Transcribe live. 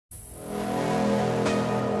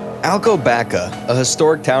Alcobaca, a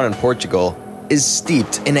historic town in Portugal, is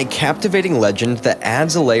steeped in a captivating legend that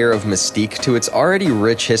adds a layer of mystique to its already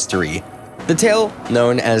rich history. The tale,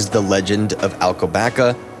 known as the Legend of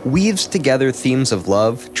Alcobac, weaves together themes of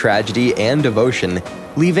love, tragedy, and devotion,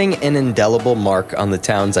 leaving an indelible mark on the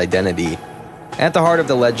town's identity. At the heart of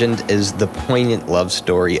the legend is the poignant love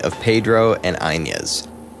story of Pedro and Ine.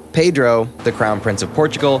 Pedro, the Crown Prince of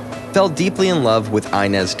Portugal, fell deeply in love with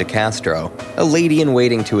Inés de Castro, a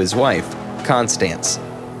lady-in-waiting to his wife, Constance.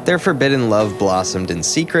 Their forbidden love blossomed in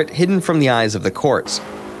secret, hidden from the eyes of the courts.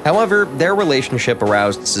 However, their relationship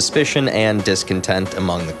aroused suspicion and discontent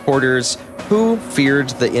among the courtiers, who feared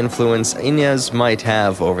the influence Inés might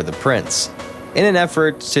have over the prince. In an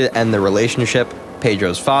effort to end the relationship,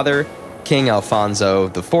 Pedro's father, King Afonso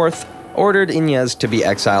IV, ordered Inés to be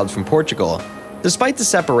exiled from Portugal. Despite the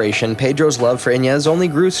separation, Pedro's love for Inés only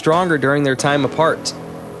grew stronger during their time apart.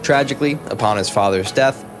 Tragically, upon his father's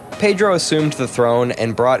death, Pedro assumed the throne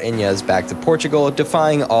and brought Inés back to Portugal,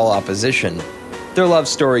 defying all opposition. Their love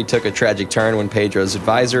story took a tragic turn when Pedro's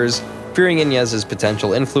advisors, fearing Inés's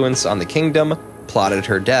potential influence on the kingdom, plotted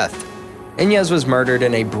her death. Inés was murdered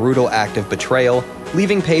in a brutal act of betrayal,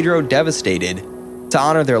 leaving Pedro devastated. To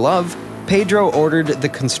honor their love, Pedro ordered the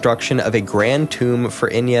construction of a grand tomb for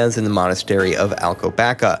Inés in the monastery of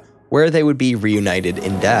Alcobac, where they would be reunited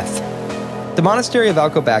in death. The monastery of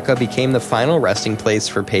Alcobac became the final resting place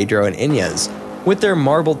for Pedro and Inés, with their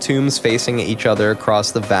marble tombs facing each other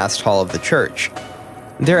across the vast hall of the church.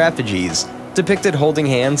 Their effigies, depicted holding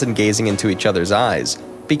hands and gazing into each other's eyes,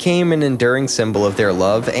 became an enduring symbol of their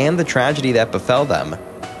love and the tragedy that befell them.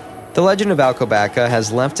 The Legend of Alcobac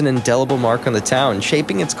has left an indelible mark on the town,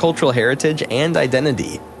 shaping its cultural heritage and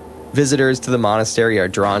identity. Visitors to the monastery are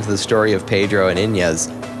drawn to the story of Pedro and Inés,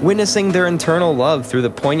 witnessing their internal love through the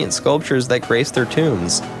poignant sculptures that grace their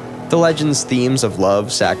tombs. The legend's themes of love,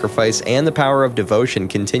 sacrifice, and the power of devotion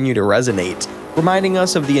continue to resonate, reminding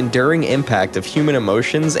us of the enduring impact of human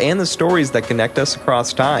emotions and the stories that connect us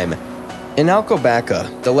across time. In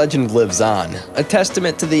Alcobac, the legend lives on, a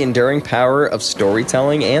testament to the enduring power of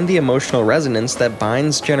storytelling and the emotional resonance that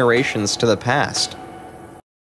binds generations to the past.